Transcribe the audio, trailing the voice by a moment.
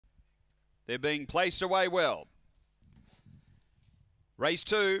They're being placed away well. Race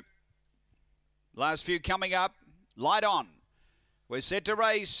 2. Last few coming up. Light on. We're set to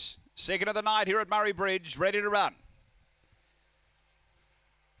race. Second of the night here at Murray Bridge. Ready to run.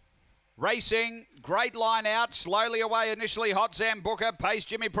 Racing, great line out, slowly away initially, Hot Zambuca, pace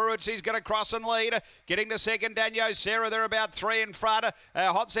Jimmy Peruzzi's going to cross and lead, getting to second, Daniel Sarah, they're about 3 in front,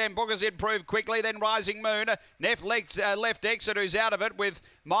 Hot Zambuca's improved quickly, then Rising Moon, left exit who's out of it with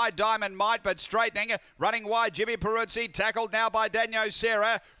My Diamond Might, but straightening, running wide, Jimmy Peruzzi, tackled now by Daniel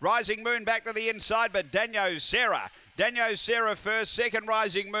Sarah, Rising Moon back to the inside, but Daniel Sarah first, second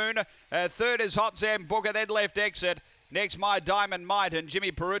Rising Moon, third is Hot Zambuca, then left exit. Next, My Diamond Might, and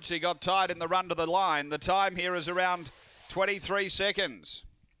Jimmy Peruzzi got tied in the run to the line. The time here is around 23 seconds.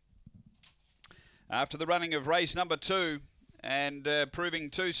 After the running of race number 2, and proving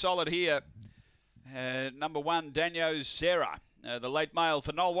too solid here, number 1, Daniel Sarah, the late male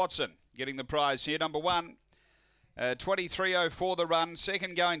for Noel Watson, getting the prize here. Number 1, 23.04 the run.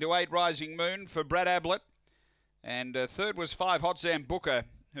 Second going to 8, Rising Moon for Brad Ablett. And third was 5, Hot Zambuca,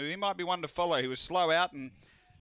 who he might be one to follow. He was slow out and